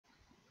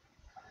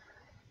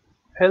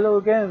Hello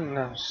again.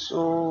 As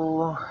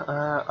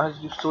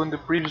you saw in the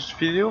previous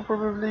video,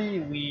 probably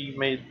we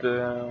made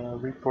the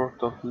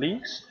report of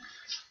links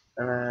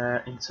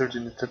inserted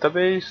in the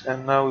database,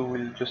 and now we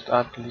will just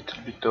add a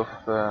little bit of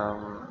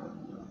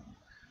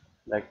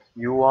like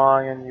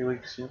UI and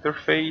UX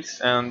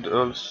interface, and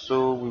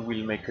also we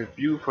will make a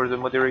view for the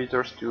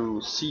moderators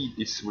to see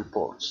these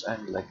reports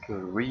and like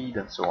read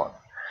and so on.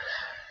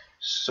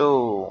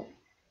 So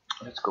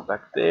let's go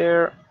back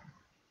there.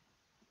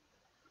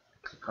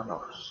 Click on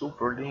our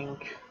super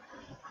link.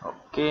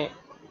 Okay.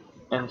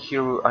 And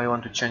here I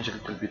want to change a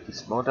little bit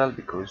this model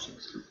because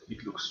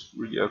it looks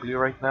really ugly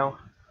right now.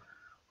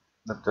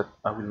 Not that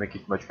I will make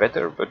it much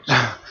better, but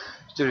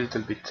still a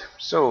little bit.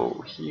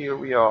 So here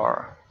we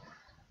are.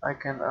 I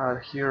can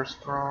add here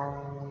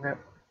strong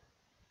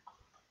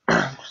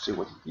to see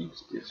what it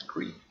is.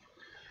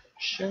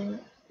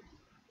 Description.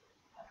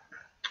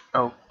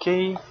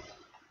 Okay,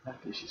 and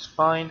this is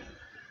fine.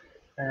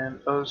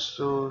 And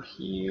also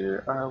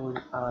here I will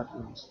add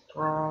in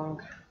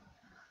strong.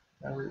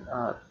 I will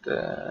add.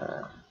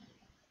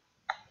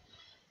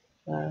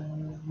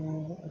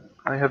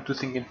 I have to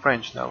think in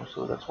French now,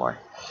 so that's why.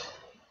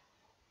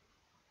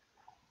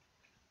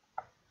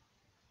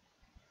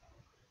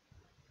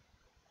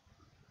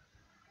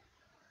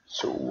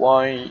 So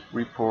why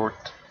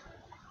report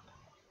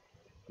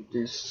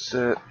this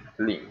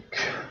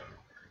link?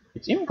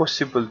 It's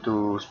impossible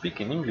to speak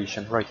in English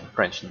and write in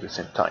French at the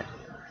same time.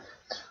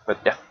 But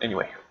yeah,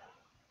 anyway.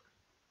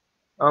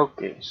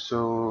 Okay,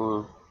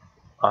 so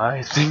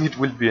I think it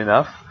will be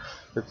enough.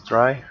 Let's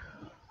try.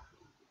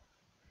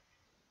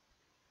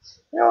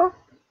 Yeah,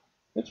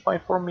 it's fine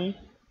for me.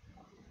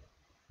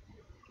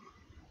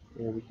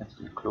 Yeah, we can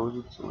still close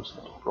it, so it's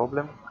not a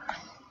problem.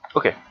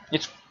 Okay,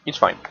 it's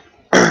fine.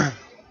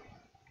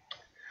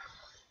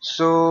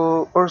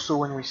 So also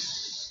when we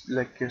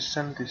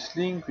send this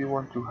link, we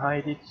want to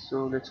hide it.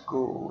 So let's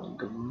go in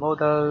the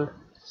model,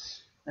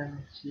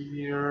 and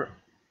here,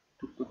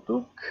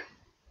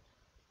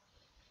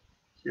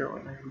 here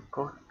when I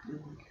report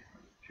link,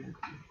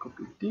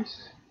 copy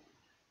this,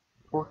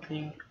 report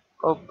link,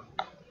 up,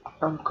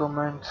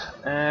 uncomment,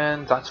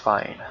 and that's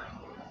fine.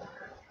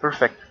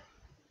 Perfect.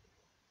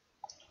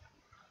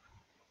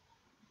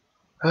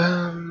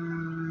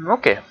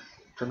 Okay,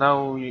 so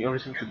now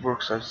everything should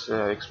work as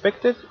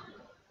expected.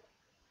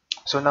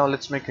 So now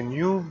let's make a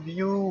new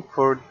view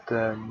for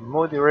the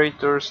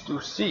moderators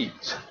to see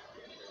it.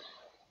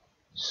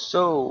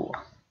 So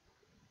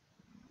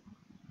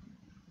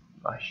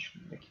I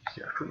should make it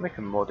here. I should make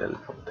a model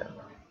for them.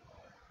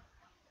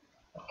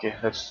 Okay,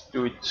 let's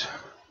do it.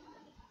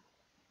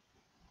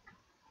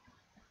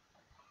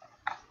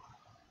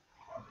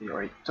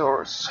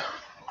 Moderators.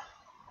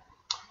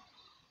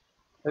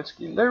 Let's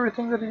kill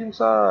everything that is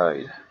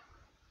inside.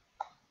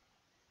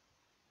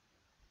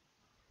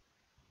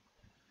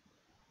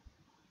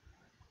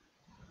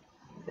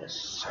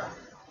 Yes.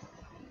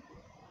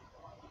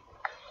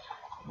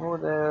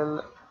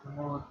 Model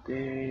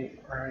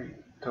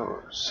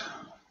moderators.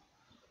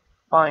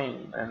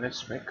 Fine, and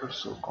let's make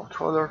also a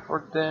controller for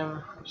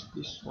them. Is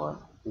this one?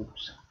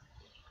 Oops.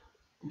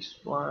 This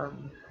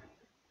one.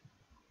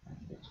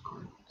 Let's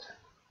call it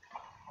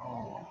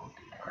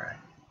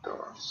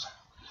moderators.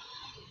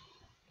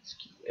 Let's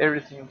keep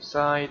everything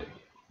inside.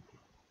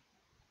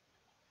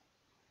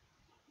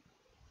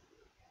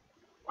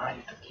 I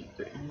need to keep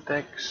the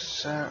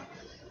index.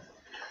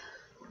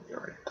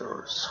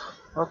 Moderators.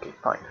 Okay,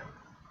 fine.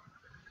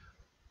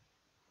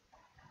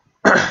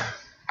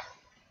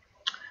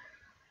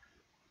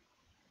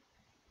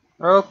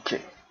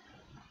 Okay.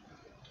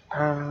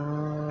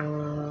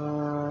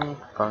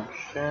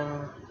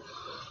 Function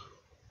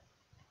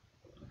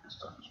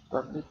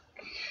public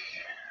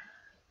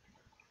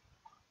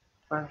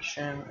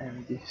function,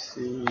 and this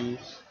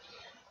is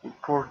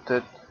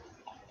reported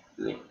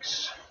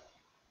links.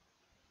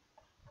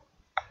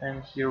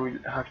 And here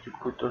we'll have to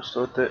put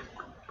also the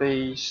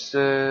base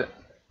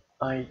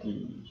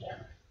ID.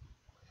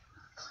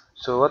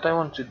 So what I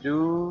want to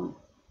do,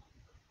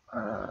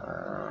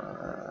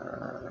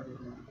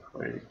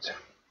 where is it?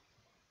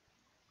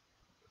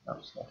 No,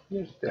 it's not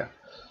here, it's there.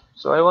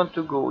 So I want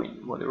to go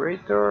in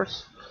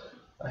moderators.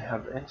 I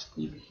have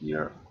Steve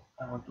here.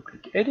 I want to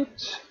click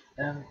edit,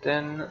 and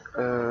then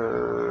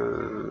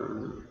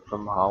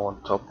somehow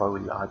on top I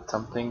will add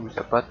something with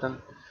a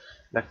button,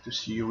 like to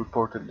see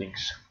reported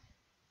links.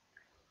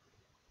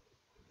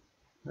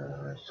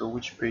 So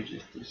which page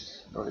is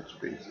this? Knowledge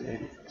base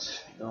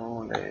edit.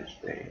 Knowledge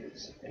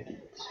base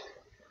edit.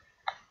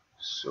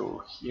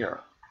 So here,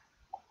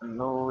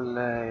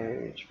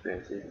 knowledge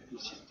base edit.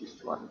 This is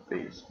this one,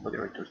 base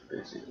moderators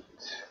base edit.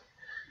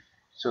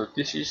 So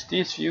this is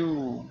this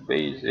view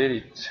base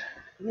edit.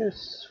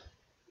 Yes.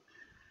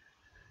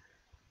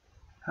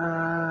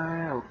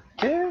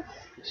 Okay.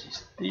 This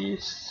is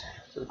this.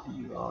 So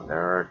the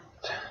alert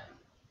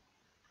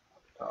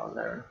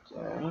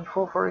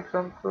info, for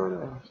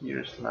example, and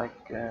here's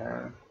like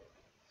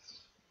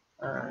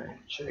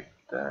check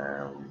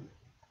the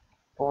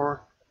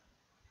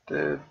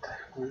reported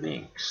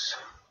links.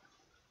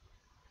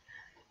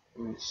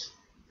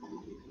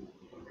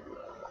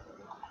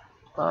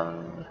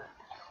 button,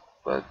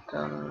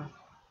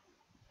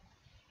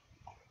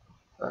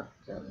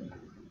 button,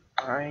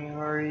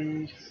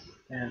 primary,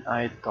 and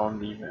I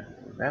don't even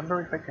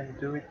remember if I can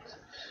do it.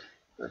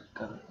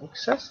 Button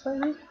access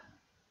maybe.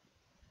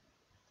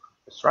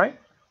 That's right.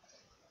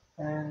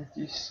 And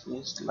this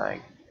is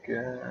like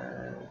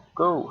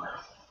go.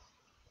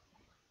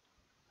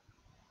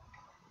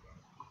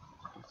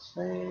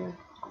 Save.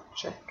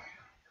 Check.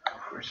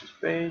 Versus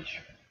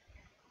page.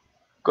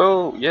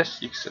 Go.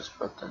 Yes, access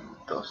button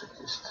does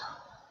exist.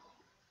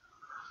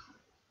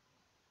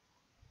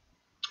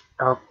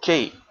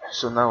 Okay,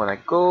 so now when I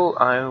go,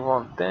 I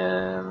want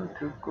them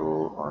to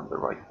go on the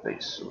right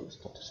place. So it's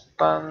not a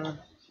span,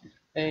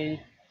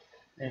 A,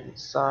 and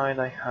inside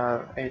I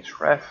have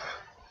href,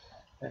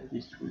 and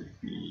this will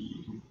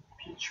be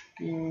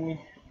PHP,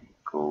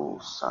 go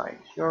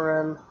site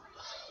URL,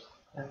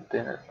 and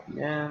then at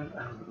the end,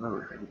 I don't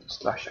remember if I need a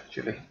slash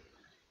actually,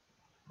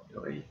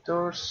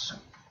 moderators,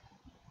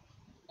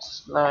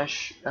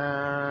 slash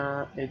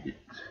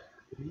edit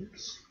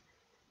links.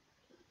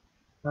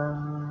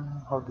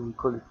 How do we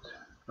call it?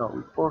 No,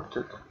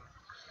 reported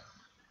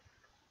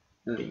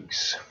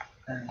links,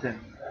 and then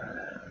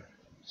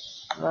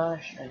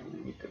slash, and we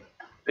need the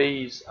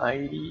base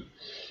ID,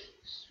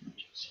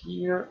 which is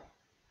here.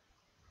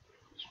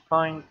 It's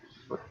fine, this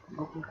is what I'm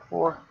looking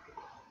for.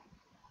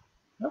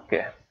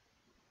 Okay,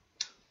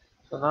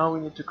 so now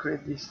we need to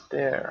create this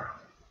there.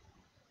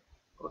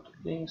 Go to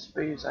links,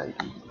 base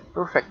ID,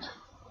 perfect.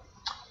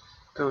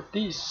 So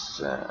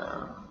this,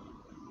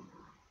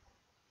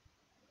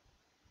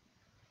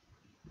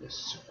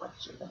 yes, 1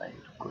 second, I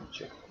need to go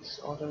check this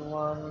other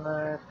one,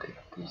 take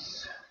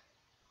this.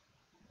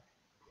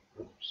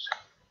 Oops.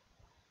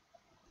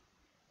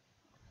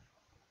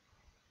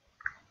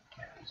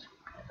 This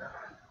kind of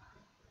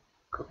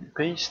copy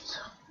paste.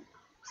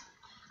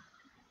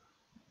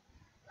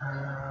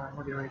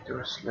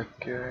 Moderators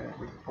like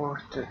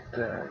reported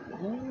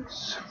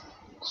links.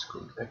 Let's go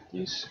like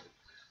this.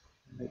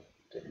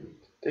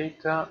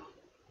 Data.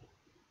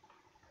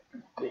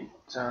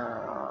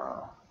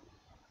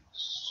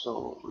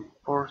 So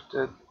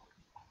reported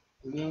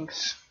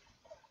links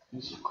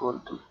is equal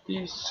to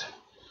this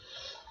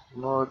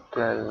moderators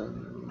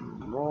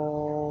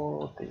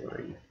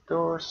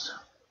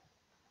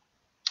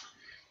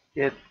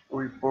get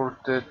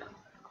reported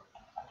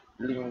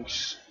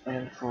links,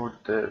 and for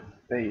the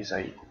base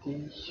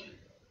ID.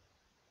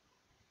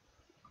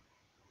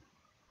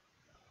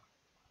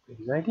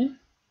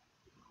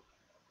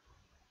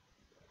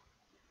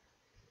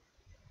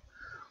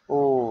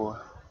 Oh,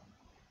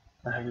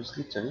 I have this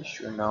little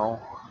issue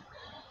now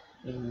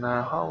in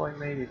how I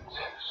made it.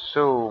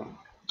 So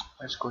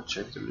let's go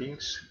check the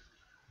links.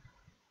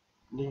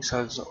 Links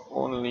has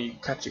only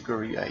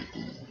category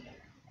ID.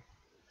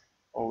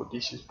 Oh,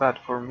 this is bad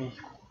for me.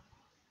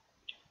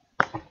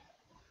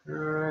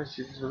 This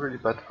is really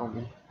bad for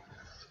me.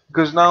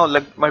 Because now,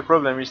 like, my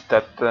problem is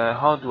that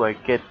how do I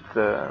get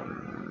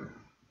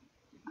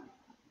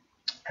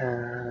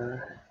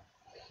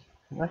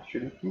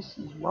actually this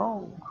is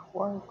wrong.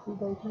 Why could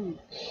I do it?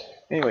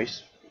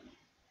 Anyways,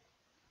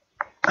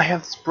 I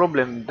have this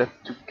problem that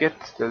to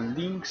get the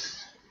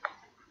links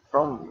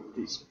from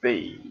this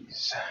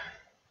base.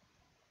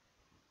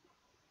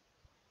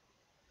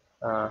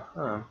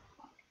 I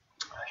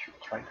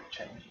should try to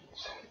change it.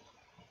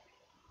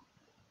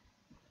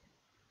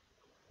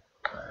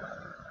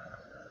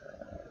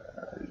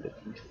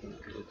 Let me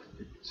think a little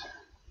bit.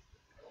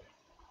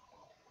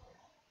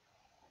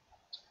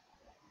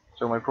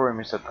 So my problem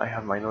is that I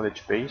have my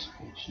knowledge base,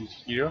 which is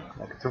here,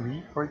 like to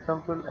me, for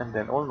example, and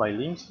then all my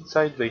links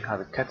inside, they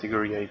have a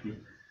category ID.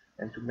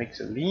 And to make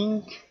a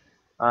link,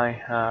 I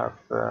have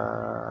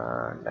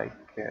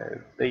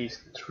base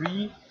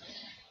 3,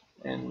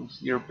 and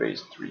here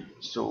base 3.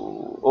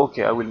 So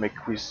okay, I will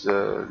make with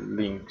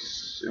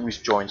links,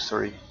 with joins,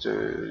 sorry,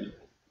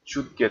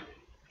 should be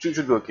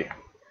okay.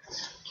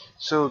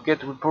 So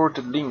get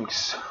reported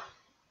links.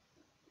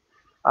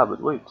 Ah,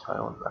 but wait, I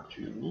don't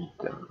actually need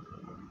them.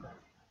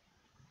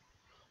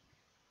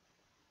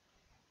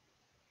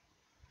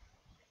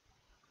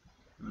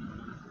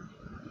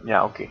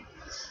 Yeah, okay.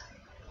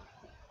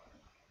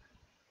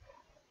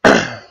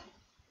 It's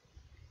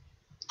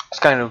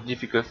kind of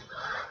difficult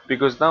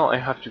because now I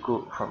have to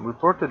go from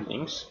reported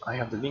links. I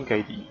have the link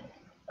ID.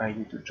 I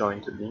need to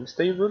join the links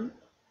table.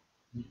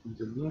 In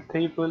the link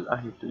table,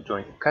 I need to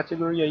join the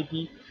category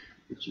ID,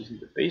 which is in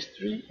the base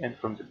tree, and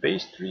from the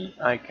base tree,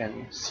 I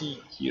can see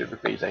here the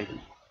base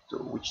ID, so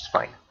which is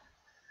fine.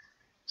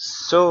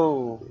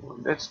 So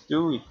let's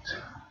do it.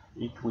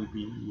 It will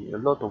be a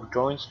lot of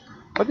joins,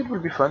 but it will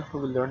be fun.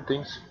 We will learn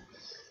things.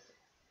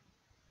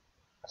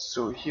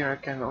 So here I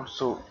can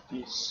also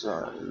this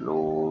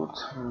load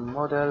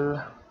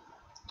model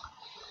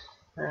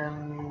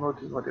and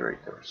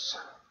moderators.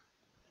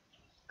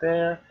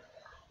 There,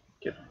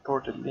 get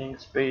reported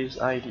links base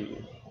ID.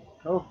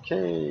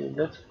 Okay,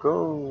 let's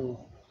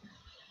go.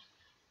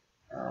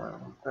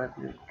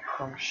 Public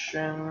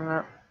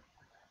function.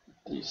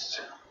 This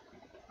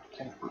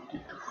can put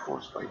it to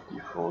false by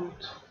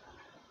default,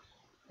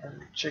 and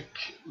check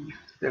if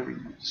there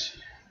is.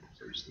 If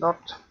there is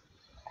not,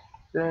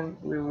 then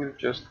we will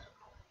just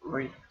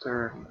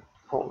return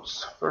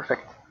false.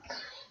 Perfect.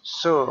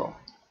 So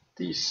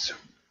this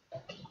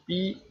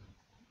TP,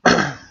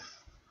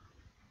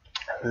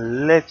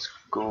 let's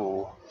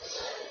go.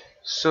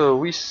 So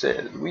we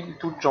said we need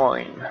to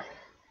join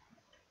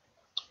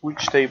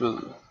which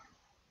table?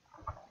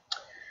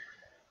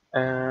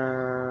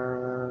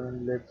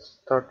 Let's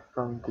start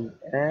from the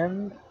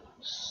end.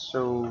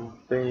 So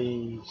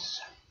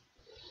base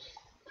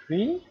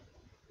 3.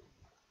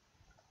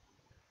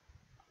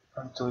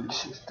 And so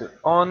this is the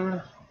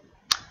on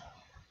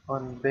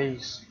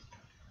base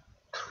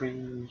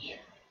 3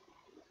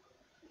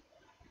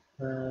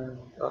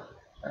 dot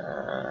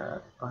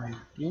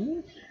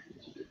ID.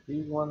 Is it the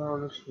big one or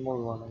the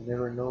small one? I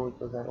never know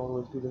because I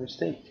always do the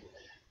mistake.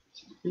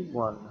 It's the big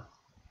one.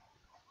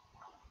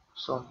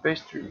 So on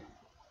base 3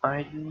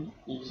 ID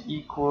is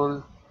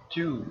equal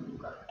to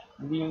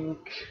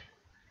link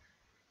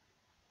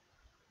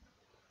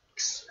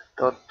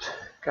dot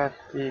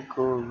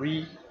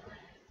category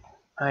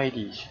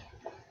ID,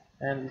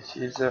 and this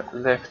is a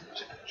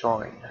left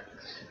join.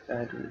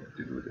 And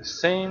we do the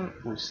same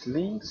with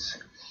links,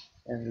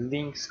 and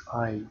links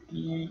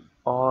ID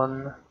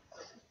on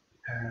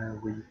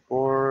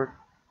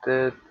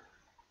reported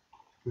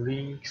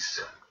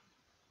links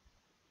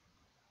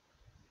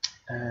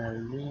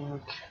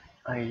link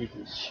ID,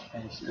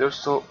 and this is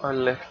also a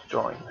left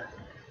join.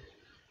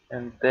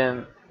 And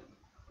then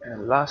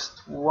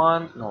last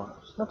one, no,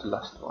 it's not the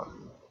last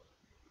one.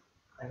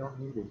 I don't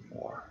need it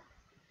more.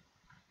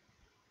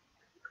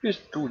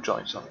 Just 2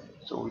 joins on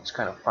it, so it's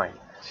kind of fine.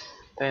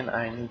 Then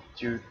I need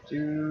to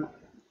do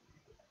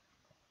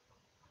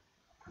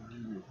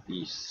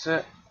this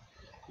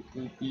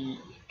db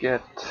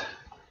get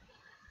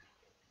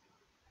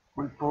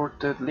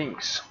reported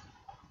links.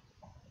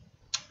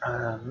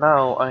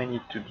 Now I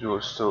need to do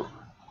also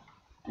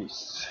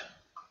this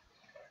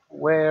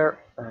where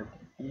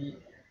db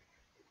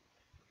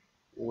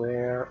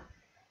where,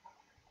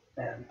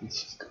 and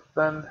this is the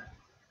fun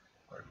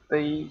for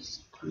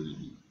base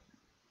 3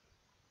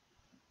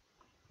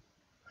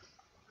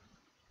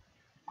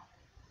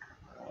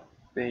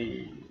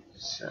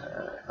 base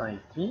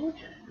ID.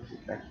 Is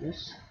it like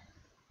this?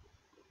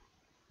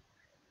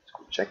 Let's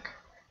go check.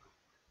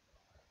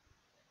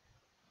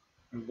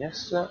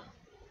 Yes,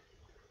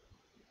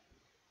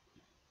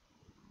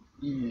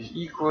 is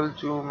equal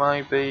to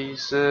my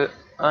base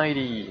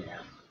ID.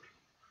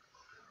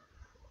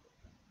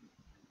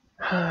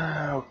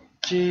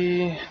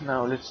 Okay,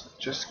 now let's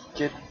just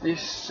get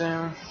this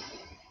that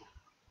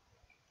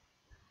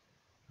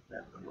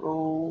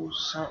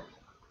rows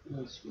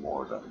is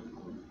more than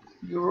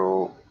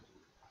 0,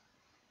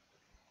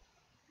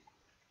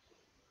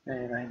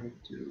 and I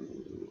need to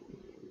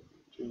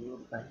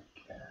do like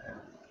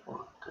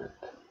reported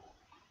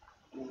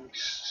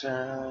links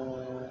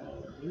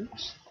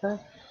list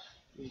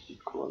is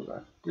equal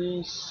to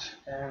this,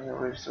 and the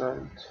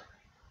result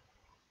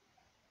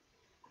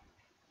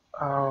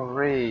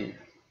array,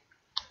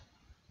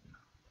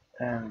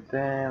 and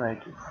then I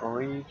do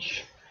for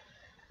each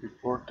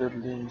reported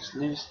links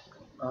list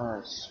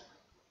as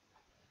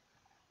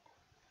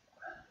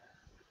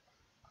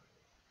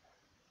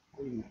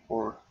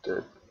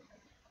reported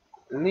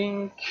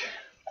link,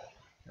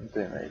 and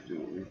then I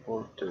do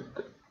reported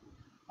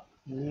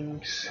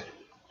links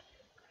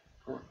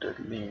reported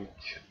link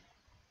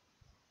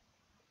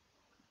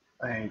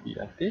ID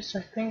like this,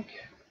 I think.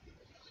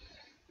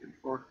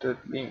 Reported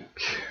link,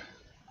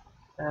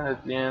 and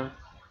at the end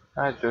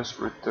I just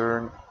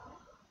return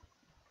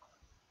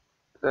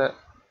the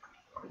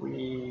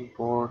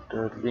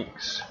reported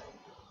links.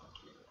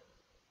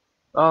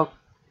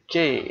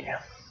 Okay.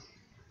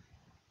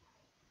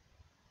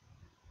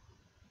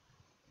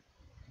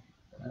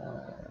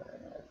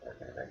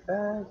 Like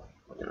that.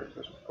 There is a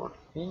reported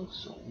links,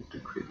 so we need to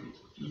create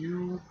this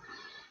view,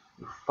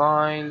 the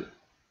file,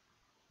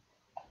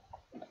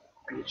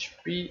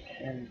 PHP,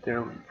 and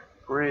there we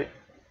create.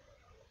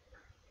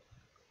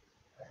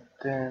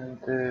 Then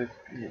the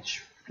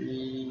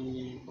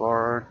PHP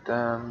bar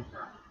dump,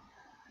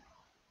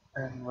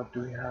 and what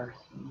do we have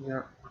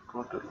here?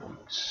 Reported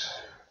links.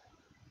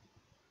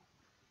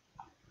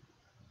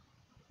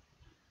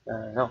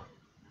 No,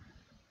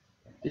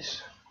 like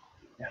this.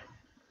 Yeah.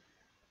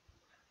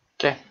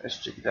 Okay, let's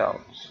check it out.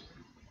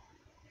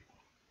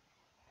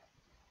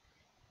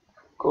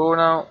 Go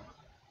now.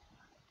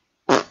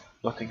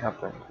 Nothing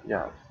happened.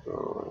 Yeah,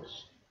 so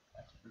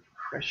let's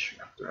refresh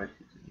after I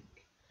did the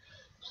link.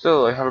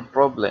 So I have a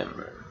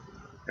problem.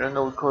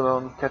 Random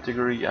colon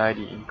category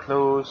ID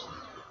enclosed.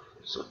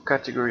 So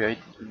category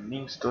ID in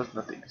links does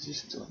not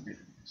exist. So I made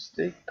a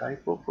mistake,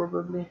 typo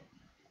probably.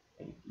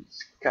 And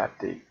it's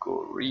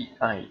category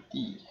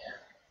ID.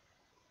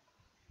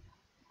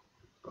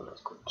 So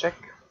let's go check.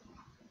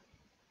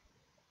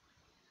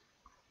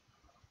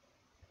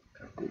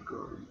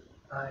 Category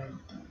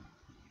ID.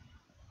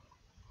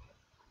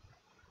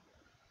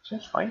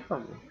 Seems fine for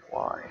me.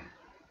 Why?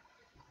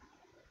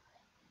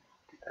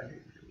 Did I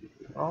do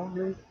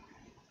only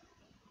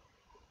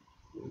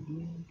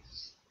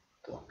links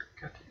dot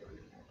category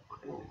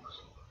close.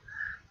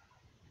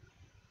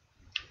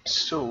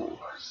 So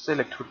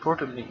select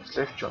reported links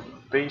left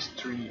join base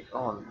tree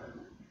on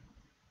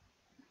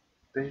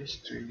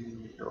base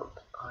tree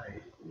dot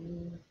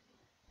id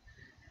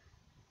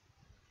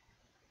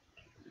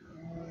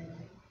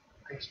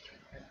base tree.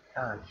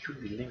 Ah, it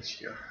should be links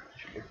here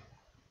actually.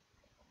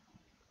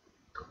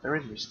 There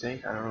is a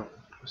mistake. I don't know.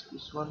 What's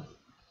this one?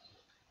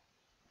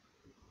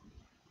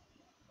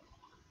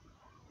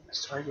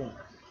 Let's try again.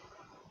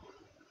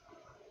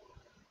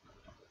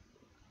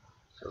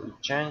 So we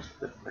changed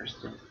the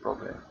persistent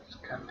problem.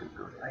 Scan to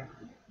your ID.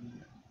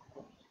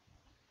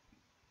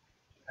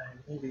 I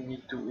maybe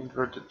need to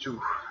invert the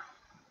two.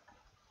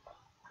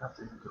 Not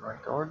in the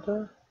right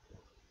order.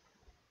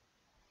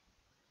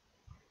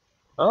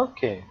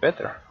 Okay,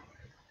 better.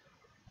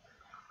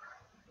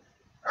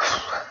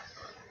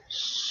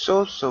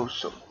 So.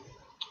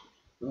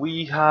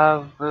 We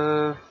have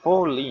 4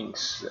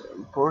 links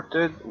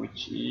reported,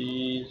 which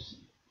is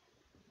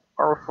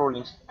our 4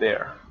 links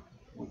there,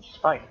 which is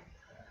fine.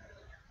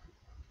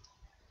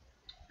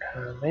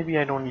 Maybe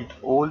I don't need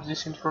all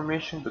this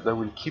information, but I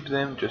will keep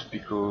them just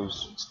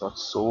because it's not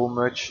so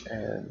much,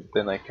 and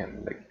then I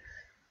can like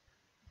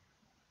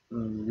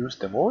use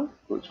them all,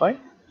 so it's fine.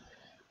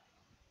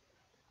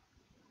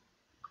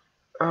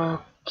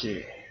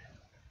 Okay.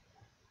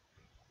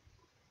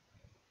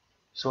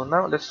 So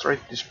now let's try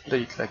to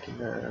display it like in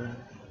a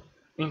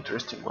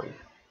interesting way.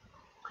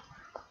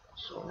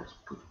 So let's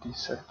put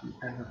this at the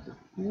end of the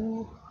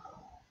view.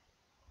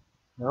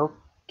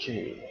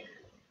 Okay.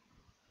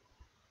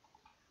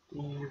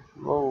 Div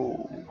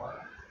row.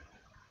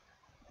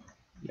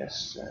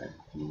 Yes,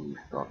 div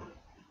dot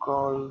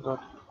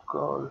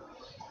call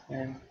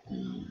and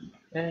the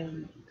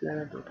end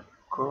dot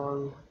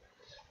call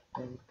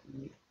and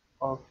the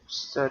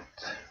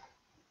offset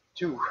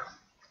 2,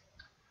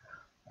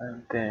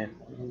 and then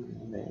we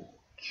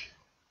make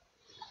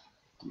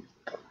div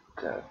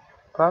dot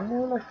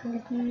panel, I think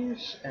it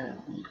is, and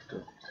div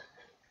dot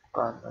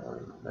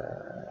panel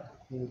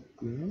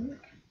heading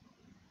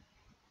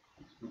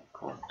is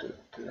reported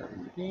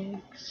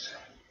links,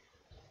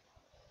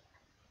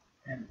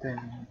 and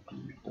then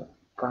div dot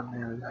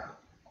panel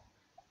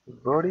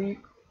body.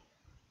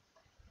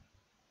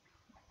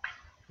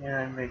 Here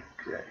I make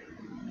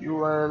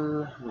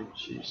UL,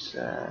 which is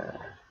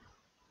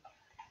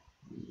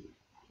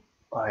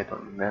I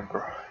don't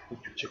remember.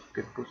 Need to check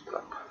the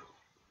bootstrap.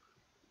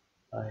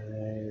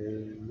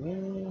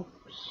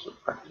 So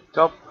at the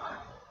top,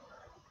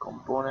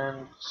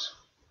 components,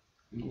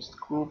 list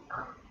group.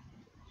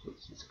 So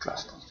this is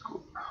class list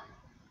group.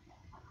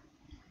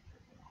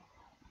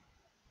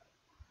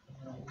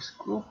 List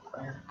group,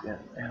 and then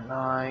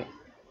li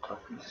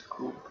dot list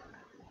group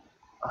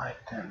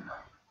item.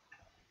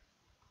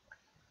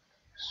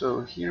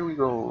 So here we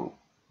go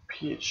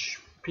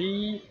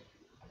PHP,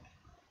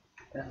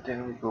 and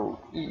then we go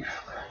if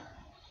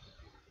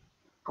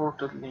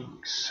ported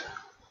links.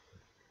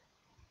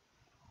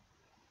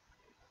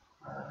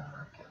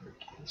 Can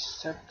make it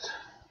set,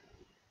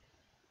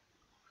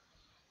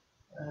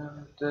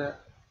 and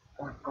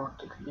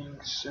reported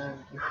links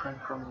different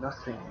from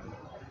nothing.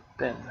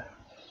 Then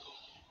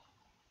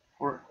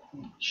for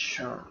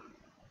each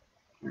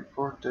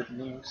reported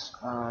links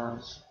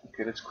as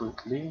okay, let's call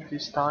it link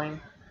this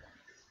time,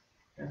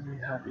 and we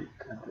have it,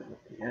 and then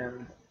at the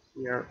end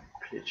here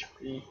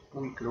PHP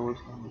we close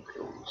and we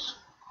close.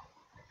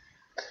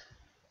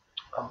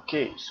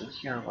 Okay, so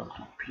here I want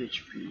to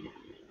PHP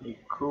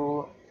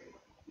echo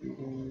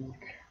link,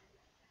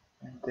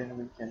 and then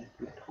we can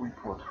put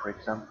report, for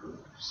example,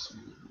 to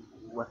see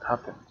what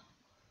happened.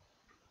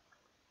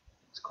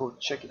 Let's go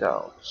check it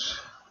out.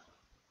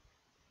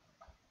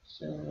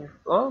 Save.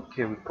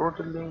 Okay,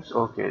 reported links.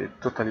 Okay,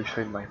 it totally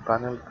failed my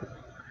panel, but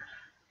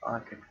I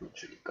can go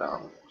check it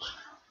out.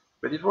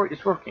 But it's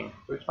working,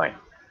 so it's fine.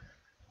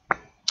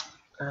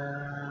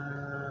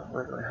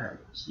 What do I have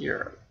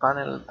here?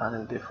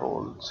 Panel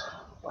default,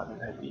 panel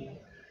heavy.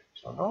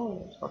 So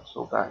no, it's not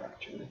so bad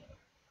actually.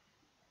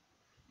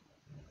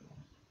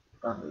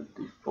 Panel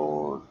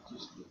default,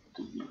 this needs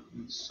to be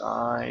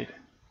inside.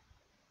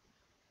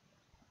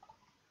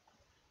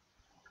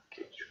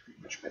 Okay, it should be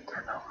much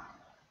better now.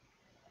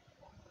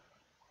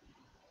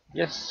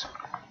 Yes.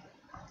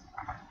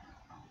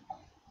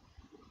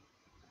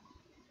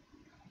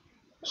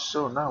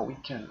 So now we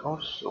can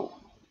also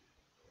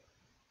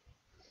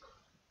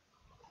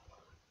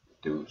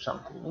do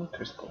something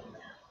interesting.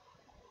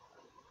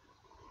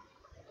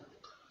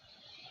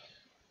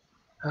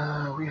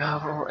 We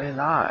have our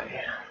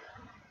li,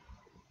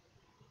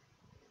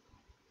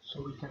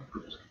 so we can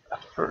put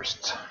at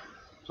first.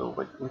 So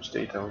which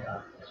data we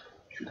have?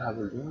 Should have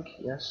a link,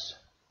 yes.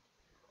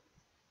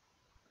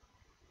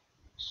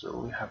 So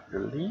we have the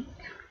link,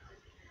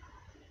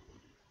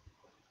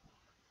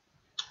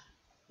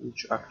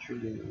 which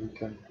actually we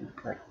can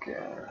put like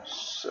a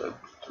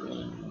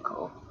substring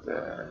of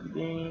the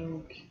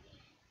link,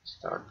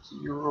 start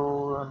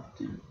 0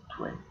 until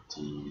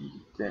 20,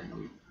 then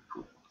we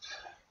put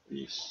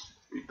this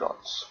three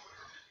dots.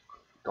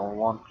 Don't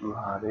want to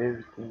have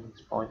everything,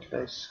 it's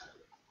pointless.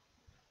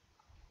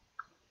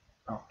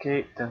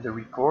 Okay, then the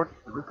report.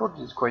 The report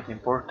is quite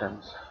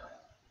important.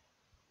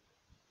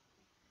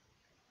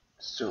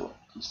 So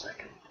this I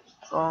can do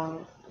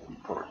strong. The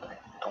report I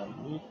don't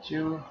need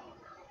to.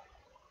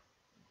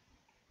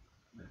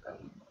 I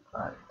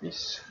will add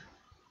this.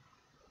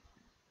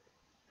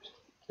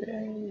 Okay,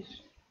 and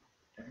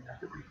we have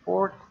the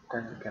report.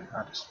 Then we can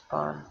add a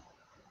span.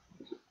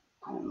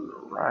 Pull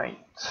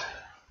right,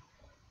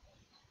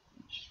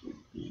 which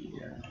would be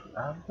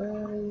a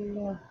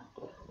label.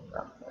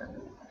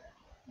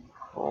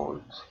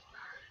 Hold,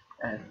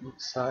 and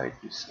inside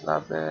this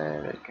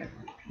label I can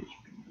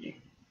PHP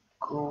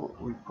echo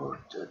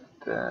reported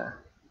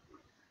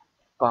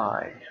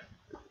by.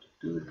 To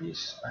do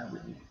this I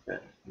will need the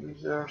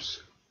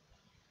users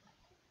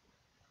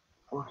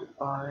reported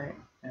by,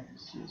 and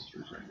this is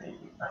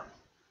username.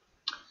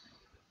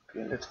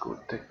 Okay, let's go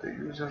take the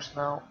users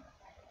now.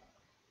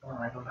 Oh,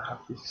 I don't have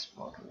this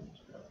model.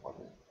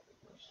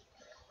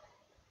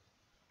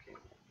 Okay,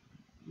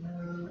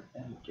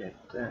 and get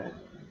the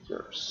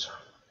users.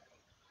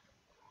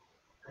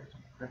 I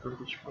don't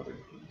remember which model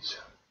it is.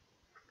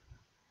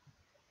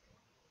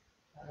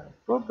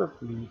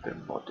 Probably the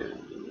model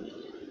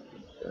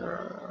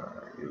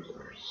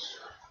users.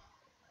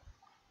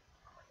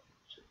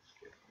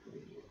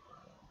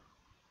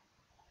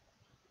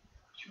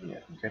 Actually, I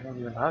think I don't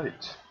even have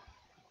it.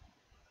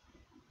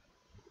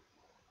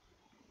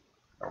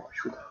 Oh, I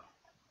should have.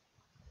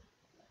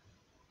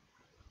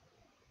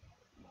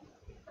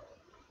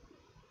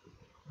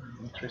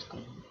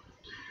 Interesting.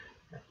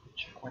 Let me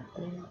check one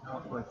thing. How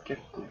do I get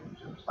the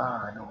users?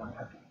 Ah, I know I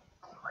have it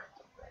right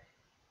away.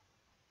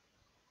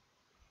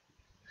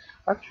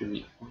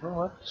 Actually, you know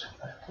what?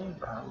 I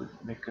think I will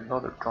make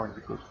another join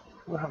because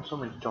we have so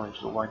many joins,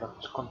 so why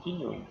not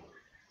continuing?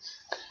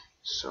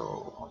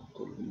 So on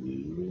the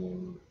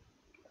link,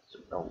 so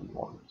now we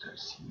want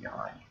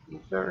CI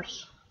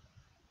users.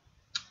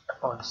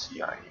 On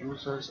CI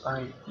users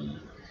ID,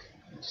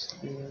 this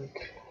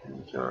link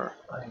user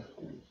ID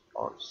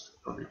was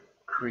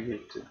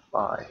created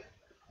by,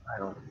 I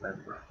don't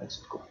remember, let's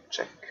go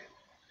check.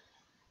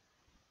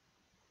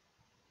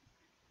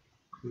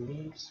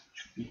 Links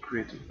should be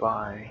created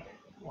by,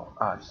 well,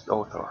 it's the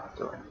author,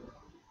 sorry.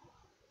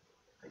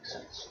 Makes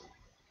sense.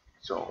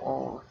 So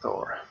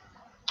author,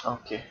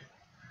 okay.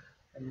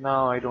 And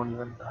now I don't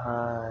even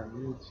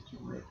need to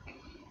make,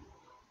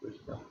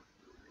 wait, no.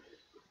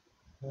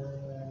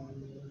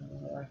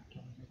 I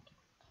can make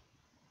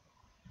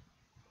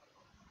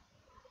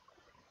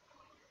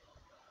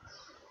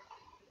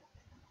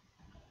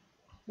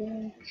it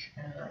link,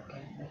 and I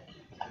can make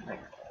it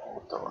like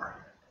author.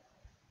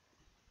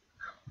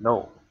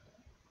 No,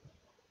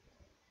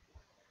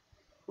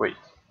 wait,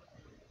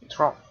 it's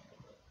wrong.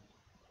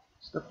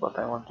 It's not what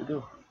I want to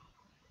do.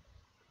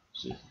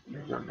 See,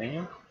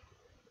 username,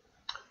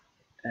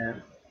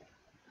 and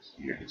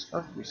here it's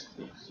not this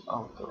link's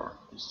author.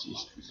 This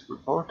is this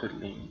reported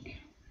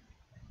link.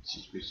 This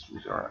is with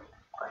user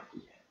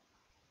ID.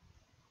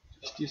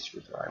 It's this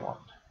user I want.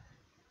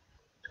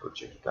 Let's go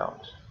check it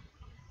out.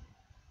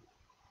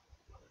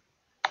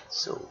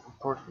 So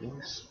report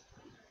links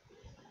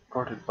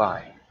reported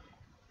by.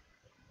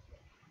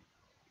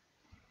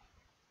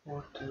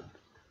 Reported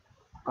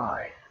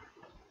by.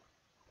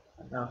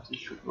 And now this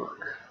should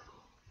work.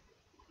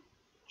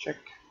 Check.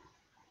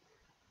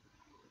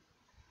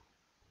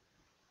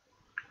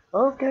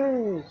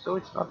 Okay, so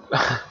it's not.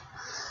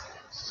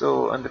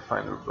 So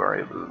undefined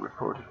variable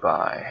reported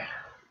by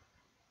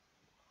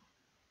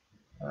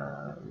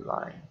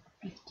line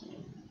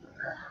 15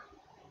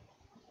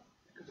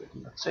 because I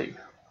did not save.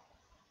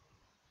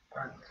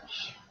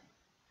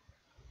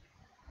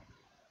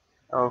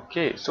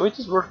 Okay, so it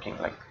is working.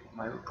 Like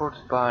my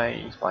reported by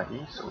is by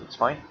me, so it's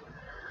fine.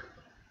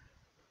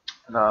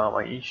 Now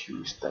my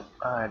issue is that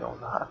I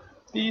don't have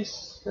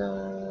this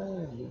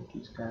link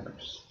is kind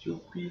of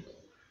stupid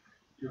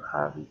to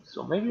have it,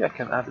 so maybe I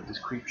can add a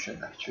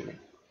description actually.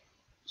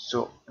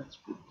 So let's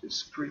put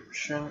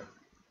description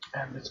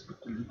and let's put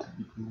a little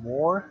bit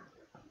more,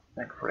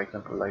 like for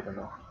example, I don't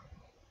know,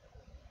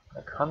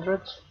 like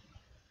 100,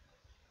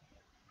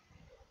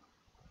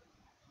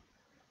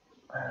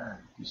 and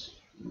this,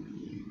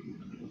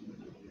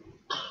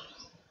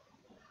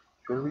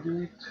 shall we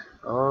do it?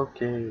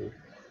 Okay,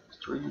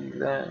 stream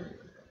then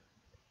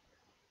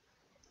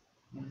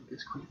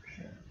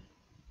description,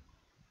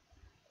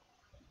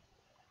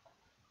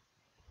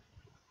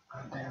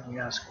 and then we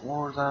ask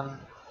more than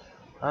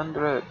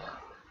 100.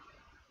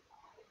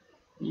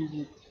 Is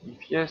it?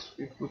 If yes,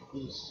 we put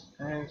this.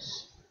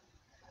 Else,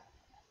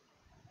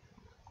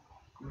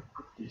 we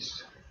put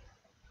this.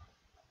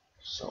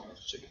 So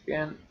let's check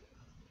again.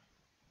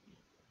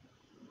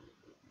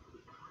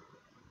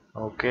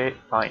 Okay,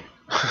 fine.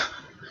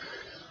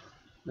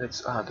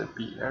 Let's add a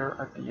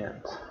BR at the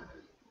end.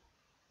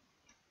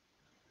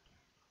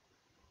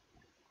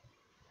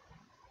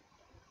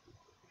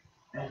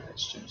 And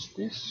let's change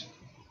this.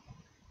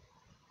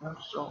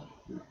 Also,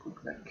 we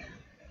put like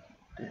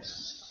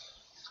this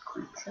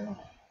description.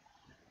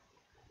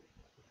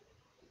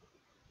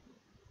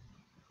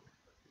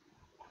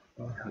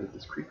 We have the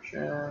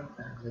description,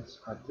 and let's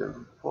add the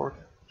report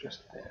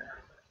just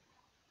there.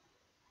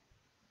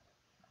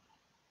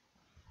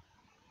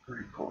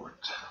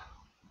 Report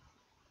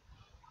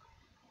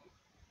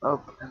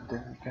up, and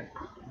then we can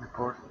put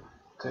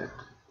reported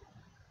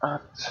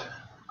at.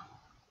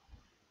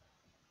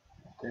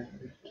 Then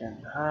we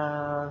can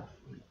have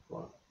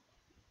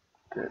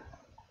reported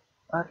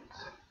at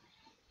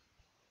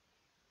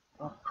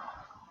up.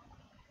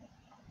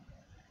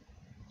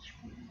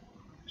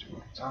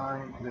 More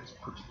time. Let's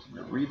put it in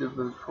a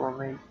readable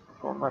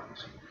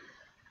format.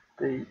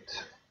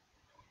 Date.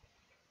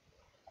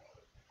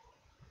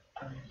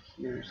 And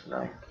here's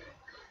like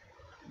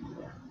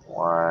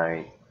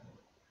y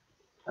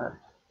and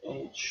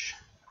h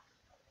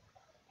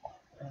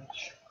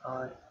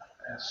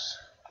s.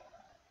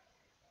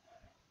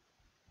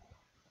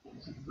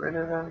 Is it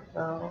relevant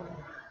now?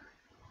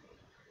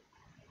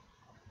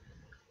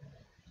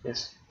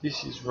 Yes,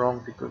 this is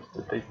wrong because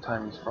the date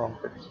time is wrong,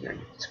 but here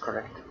it's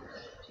correct.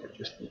 So I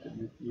just need a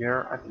new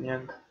year at the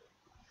end.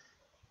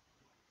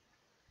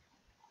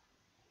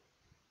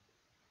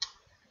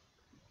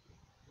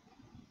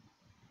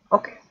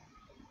 Okay,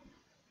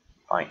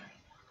 fine.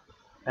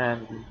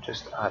 And we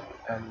just add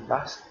a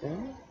last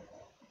thing.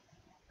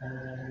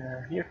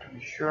 Here to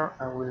be sure,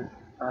 I will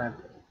add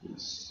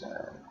this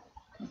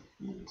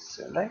TP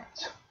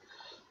select,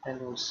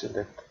 and we'll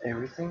select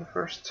everything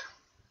first.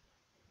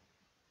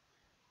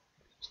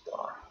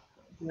 Star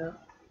here,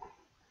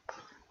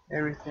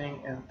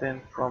 everything, and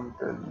then from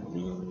the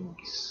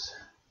links,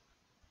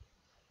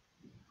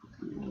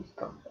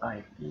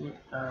 links.ip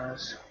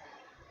as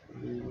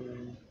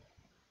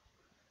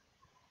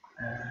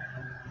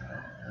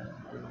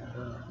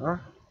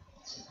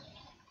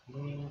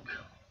link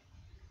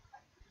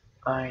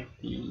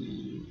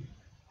ID.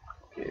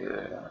 Okay,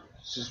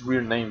 this is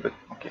real name, but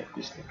okay,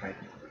 this link ID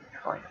will be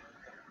fine.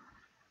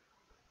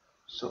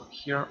 So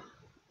here,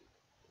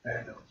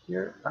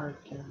 here I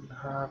can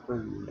have a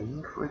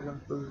link, for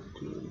example,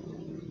 to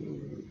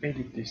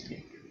edit this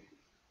link.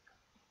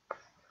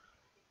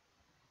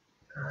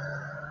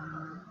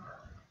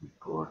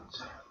 Report.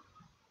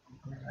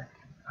 Then I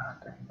can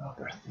add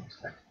another things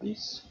like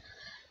this,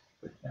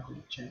 but I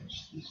will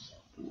change this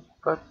to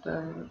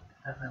button,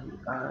 and I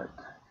will add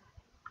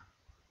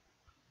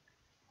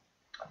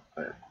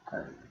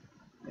button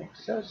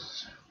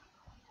access,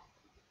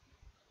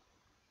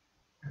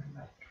 and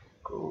I can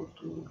go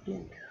to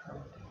link.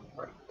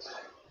 Right,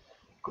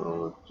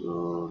 go to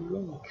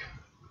link.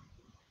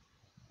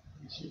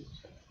 This is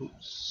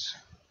oops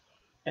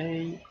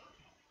a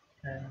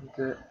and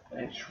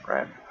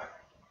href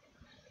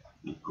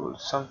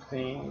equals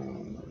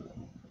something.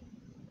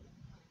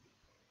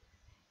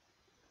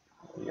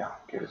 Yeah,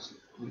 okay, let's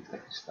do it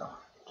like this now.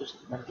 I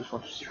just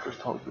want to see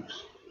first how it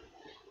looks.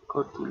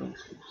 Go to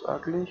links looks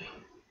ugly.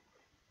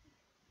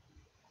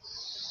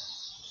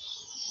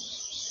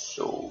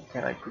 So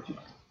can I put it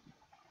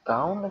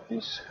down like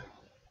this?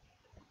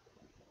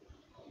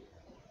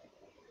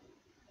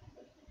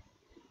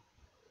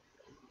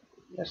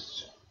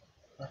 Yes,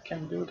 I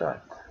can do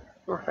that.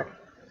 Perfect.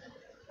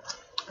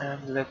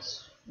 And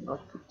let's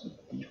not put the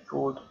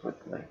default,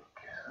 but like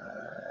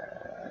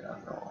I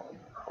don't know,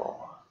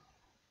 for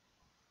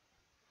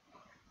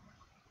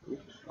this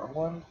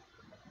one.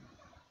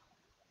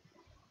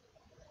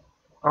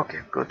 Okay,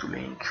 go to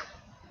link,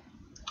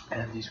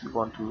 and this we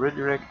want to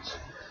redirect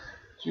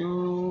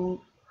to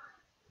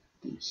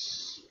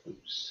this.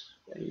 Oops,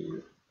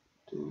 fail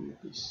to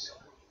this.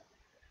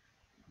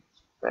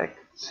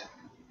 Inspect.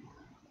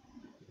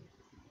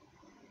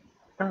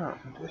 Ah,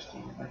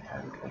 interesting. I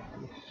have it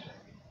like this.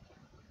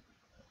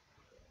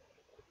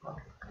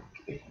 Click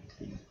edit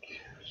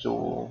link.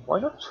 So why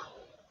not?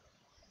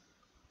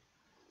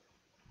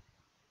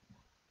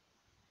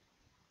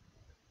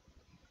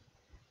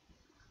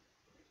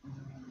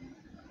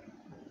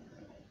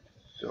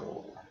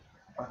 So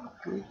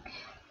unclick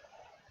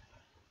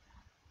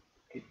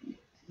edit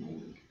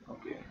link.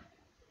 Okay.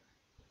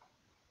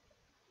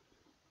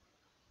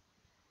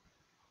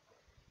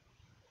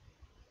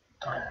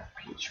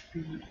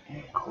 PHP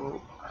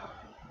echo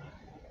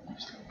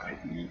this link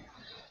ID.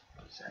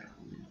 This I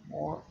need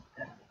more,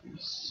 and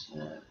this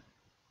can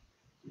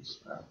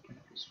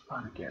be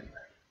spun again.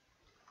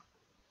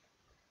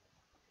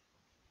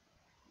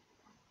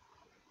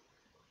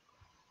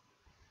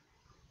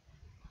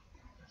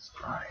 Let's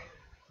try.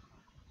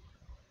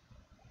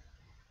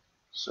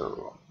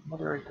 So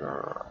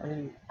moderator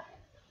edit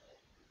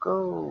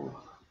go.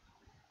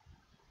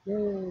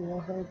 Yay! I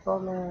have a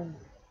problem.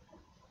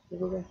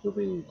 Everything's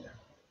stupid.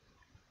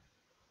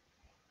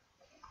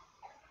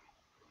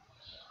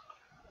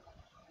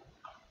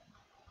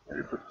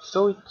 Everybody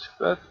saw it,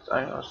 but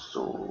I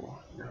also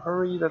in a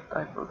hurry that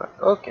I forgot.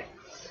 Okay,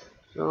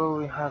 so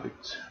we have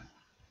it.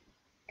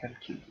 Can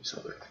kill this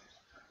other thing.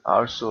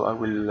 Also, I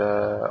will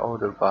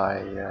order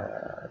by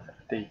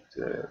date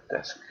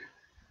desk.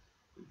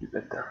 Will be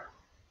better.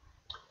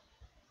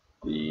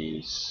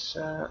 This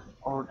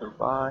order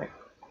by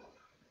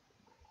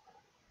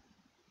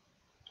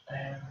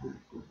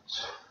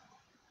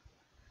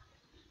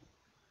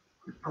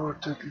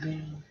reported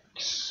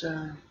links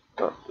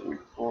dot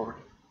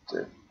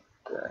reported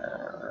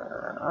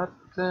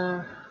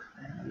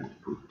and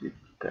put it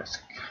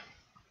desk.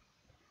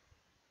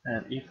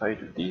 And if I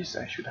do this,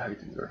 I should have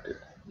it inverted.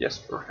 Yes,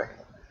 perfect.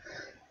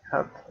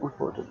 Have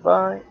reported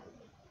by.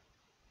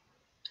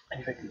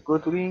 And if I click go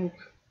to link,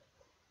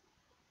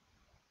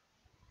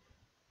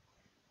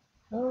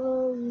 a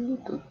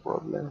little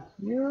problem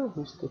here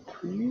with the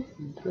tree.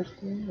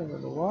 Interesting, I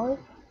don't know why.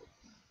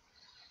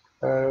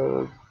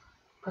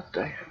 But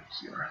I have it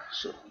here.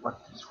 So what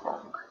is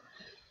wrong?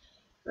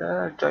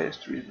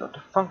 JS tree is not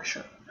a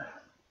function.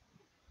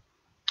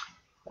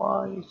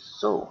 Why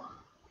so?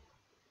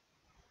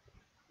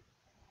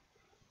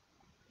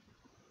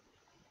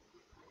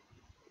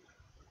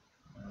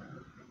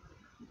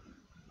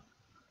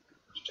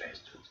 JS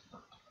tree is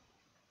not.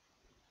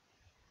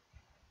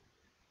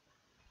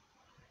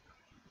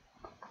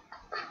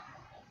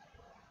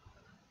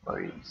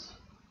 Where is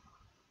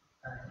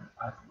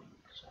admin?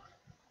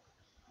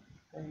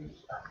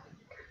 Page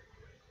admin.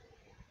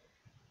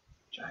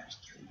 JS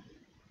tree.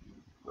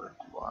 Where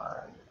do I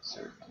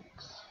insert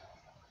it?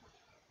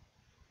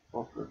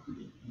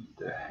 Probably in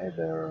the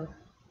header.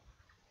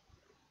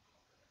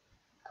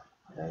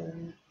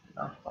 And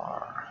not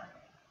far.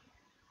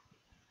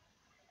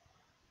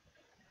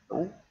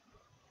 Oh,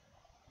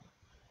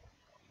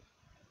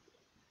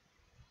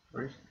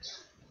 where is it?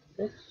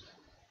 This.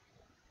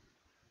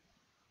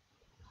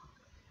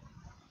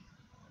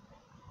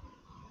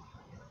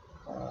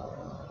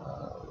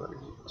 Where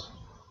is it?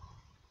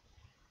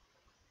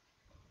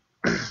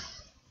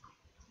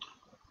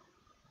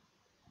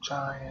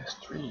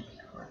 JS3,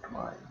 where do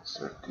I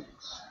insert it?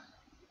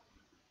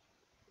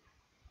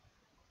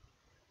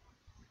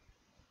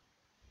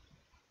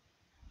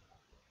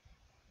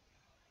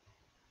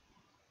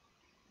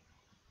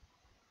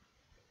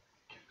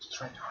 Let's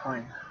try to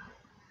find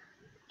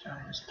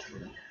JS3.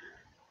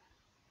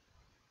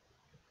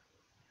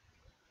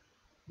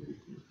 Here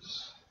it is.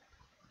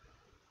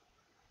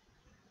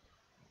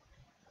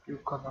 You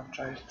command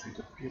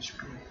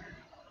JS3.php.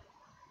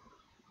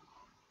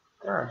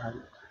 There I have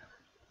it.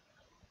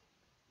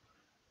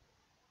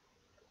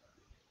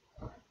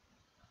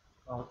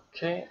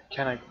 Okay,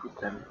 can I put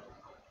them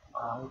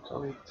out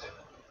of it?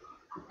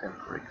 Put them,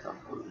 for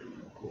example,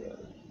 in the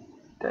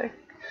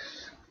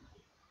text.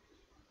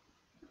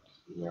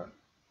 Yeah.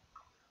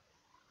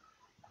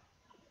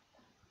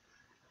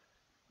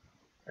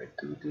 I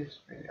do this,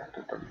 maybe I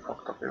totally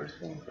fucked up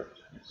everything, but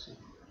let's see.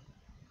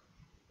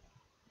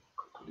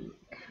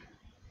 Click.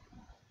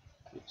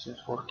 It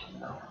seems working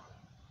now.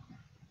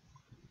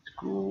 It's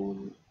cool.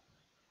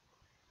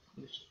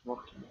 It's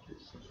working.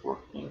 This is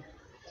working.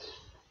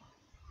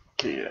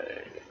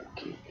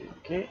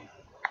 Okay.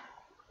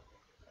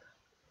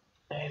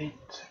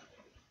 Edit.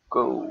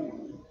 Go.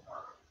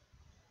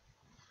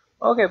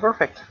 Okay,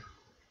 perfect.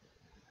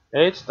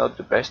 It's not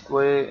the best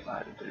way.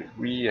 I totally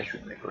agree. I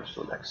should make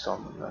also like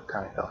some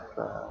kind of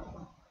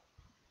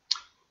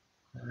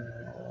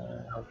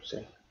how to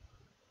say,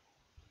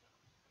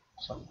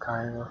 some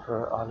kind of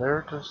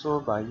alert or so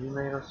by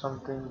email or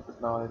something.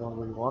 But now I don't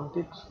really want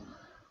it.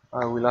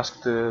 I will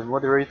ask the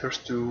moderators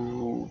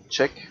to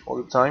check all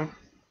the time.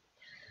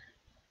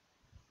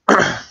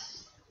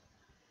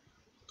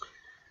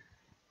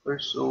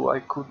 Also,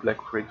 I could,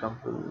 like, for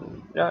example,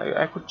 yeah,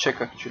 I could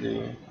check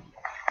actually.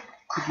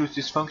 Could use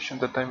this function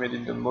that I made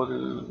in the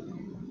model,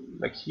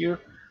 like here,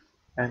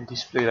 and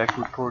display like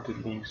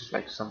reported links,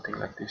 like something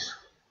like this.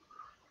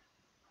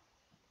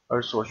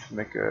 Also, I should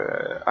make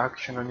a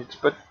action on it,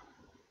 but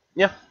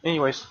yeah.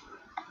 Anyways,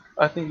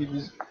 I think it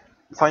is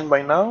fine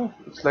by now.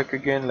 It's like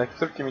again like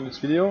 30 minutes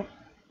video.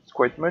 It's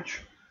quite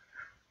much.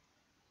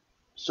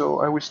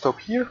 So I will stop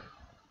here.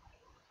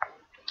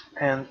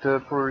 And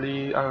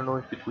probably, I don't know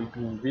if it will be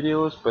in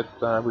videos, but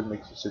I will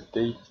make this a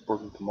date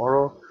probably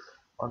tomorrow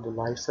on the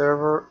live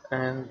server,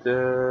 and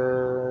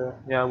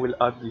yeah, I will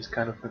add this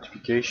kind of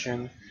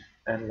notification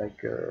and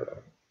like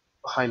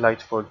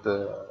highlight for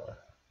the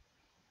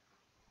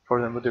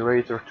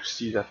moderator to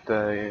see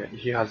that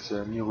he has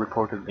new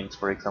reported links,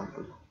 for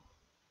example.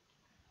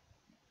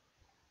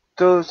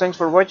 So thanks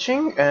for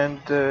watching,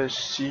 and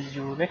see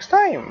you next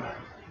time.